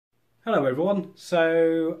Hello everyone.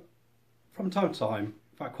 So from time to time,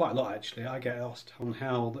 in fact quite a lot actually, I get asked on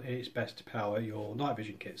how it's best to power your night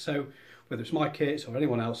vision kit. So whether it's my kits or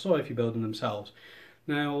anyone else, or if you build them themselves.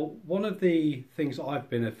 Now one of the things that I've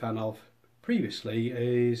been a fan of previously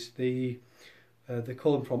is they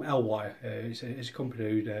call them from Elwire. It's a company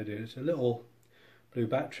who do it's a little blue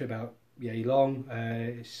battery about yay long.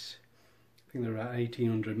 I think they're about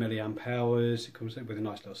 1800 milliamp hours. It comes with a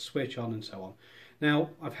nice little switch on and so on. Now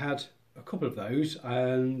I've had a couple of those,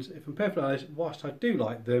 and if I'm perfectly honest, whilst I do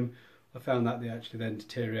like them, I found that they actually then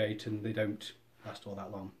deteriorate and they don't last all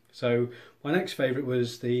that long. So my next favourite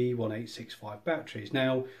was the 1865 batteries.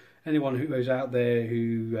 Now anyone who goes out there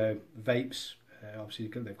who vapes, obviously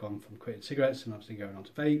they've gone from quitting cigarettes and obviously going on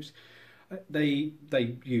to vapes,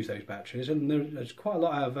 they use those batteries, and there's quite a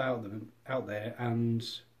lot out there, and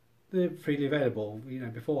they're freely available. You know,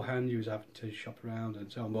 beforehand you was having to shop around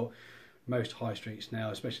and so on, but most high streets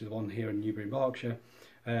now, especially the one here in Newbury, Berkshire,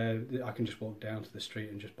 I can just walk down to the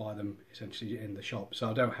street and just buy them essentially in the shop,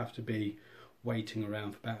 so I don't have to be waiting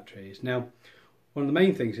around for batteries. Now, one of the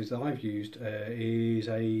main things is that I've used is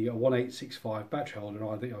a 1865 battery holder.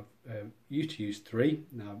 I think I've used to use 3,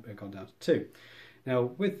 now I've gone down to 2. Now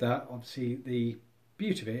with that, obviously the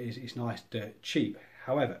beauty of it is it's nice, dirt cheap.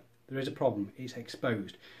 However, there is a problem: it's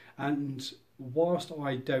exposed. And whilst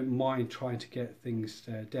I don't mind trying to get things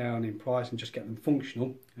down in price and just get them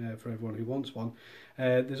functional for everyone who wants one,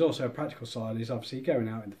 there's also a practical side. Is obviously going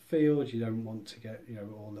out in the field, you don't want to get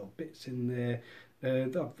all little bits in there.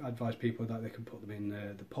 I advise people that they can put them in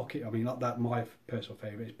the pocket. I mean, like that, my personal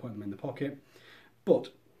favourite is putting them in the pocket. But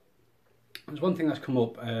there's one thing that's come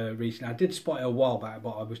up recently. I did spot it a while back,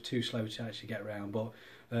 but I was too slow to actually get around. But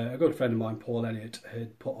a good friend of mine, Paul Elliott,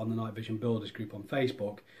 had put on the Night Vision Builders group on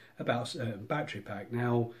Facebook about a battery pack.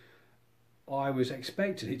 Now, I was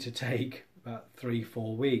expecting it to take about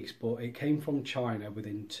 3-4 weeks, but it came from China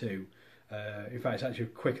within 2. In fact, it's actually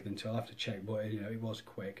quicker than 2. I'll have to check, but it was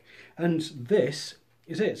quick. And this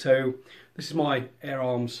is it. So this is my Air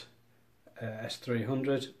Arms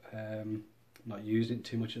S300. I'm not using it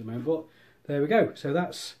too much at the moment, but there we go. So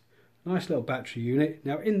that's a nice little battery unit.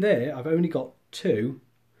 Now in there, I've only got 2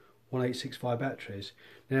 1865 batteries.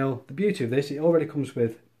 Now the beauty of this, it already comes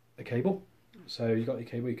with a cable. So you've got your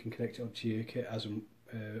cable, you can connect it up to your kit as and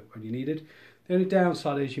when you needed. The only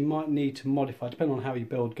downside is you might need to modify, depending on how your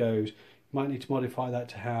build goes, you might need to modify that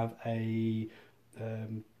to have a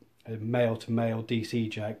male-to-male DC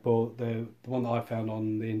jack, but the one that I found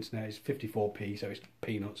on the internet is 54p, so it's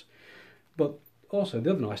peanuts. But also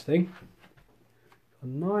the other nice thing, a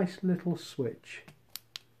nice little switch,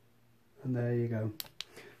 and there you go.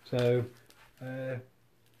 So that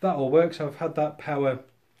all works. I've had that power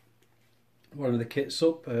one of the kits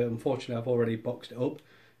up. Unfortunately, I've already boxed it up,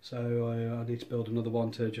 so I need to build another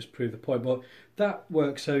one to just prove the point. But that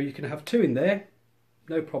works, so you can have 2 in there,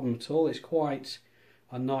 no problem at all. It's quite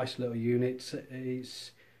a nice little unit.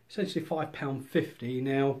 It's essentially £5.50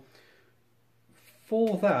 now.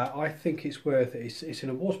 For that, I think it's worth it. It's in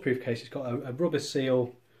a waterproof case. It's got a rubber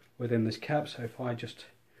seal within this cap. So if I just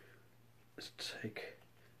take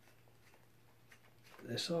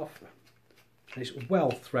this off, it's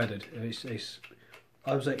well threaded.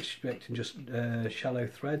 I was expecting just shallow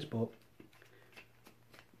threads, but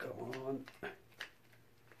go on.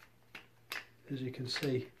 As you can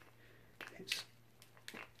see, it's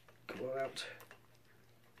come out.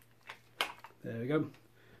 There we go.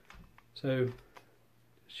 So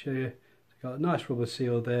show you, it's got a nice rubber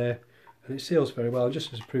seal there, and it seals very well.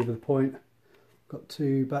 Just as a proof of the point, got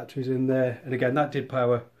 2 batteries in there, and again that did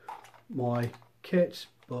power my kit.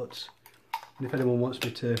 But if anyone wants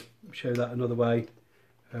me to show that another way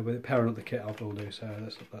with it powering up the kit, I will do. So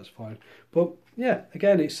that's fine. But yeah,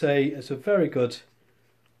 again, it's a very good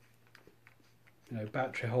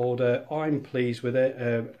battery holder. I'm pleased with it,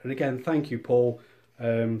 and again, thank you, Paul,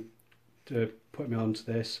 to put me onto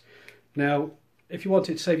this. Now, if you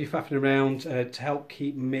wanted to save you faffing around, to help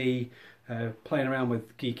keep me playing around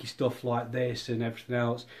with geeky stuff like this and everything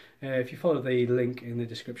else, if you follow the link in the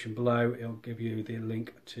description below, it'll give you the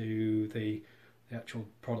link to the actual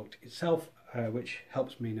product itself, which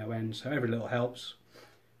helps me no end. So every little helps.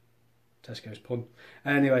 Tesco's pun.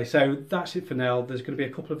 Anyway, so that's it for now. There's going to be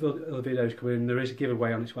a couple of other videos coming in. There is a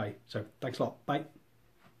giveaway on its way. So thanks a lot. Bye.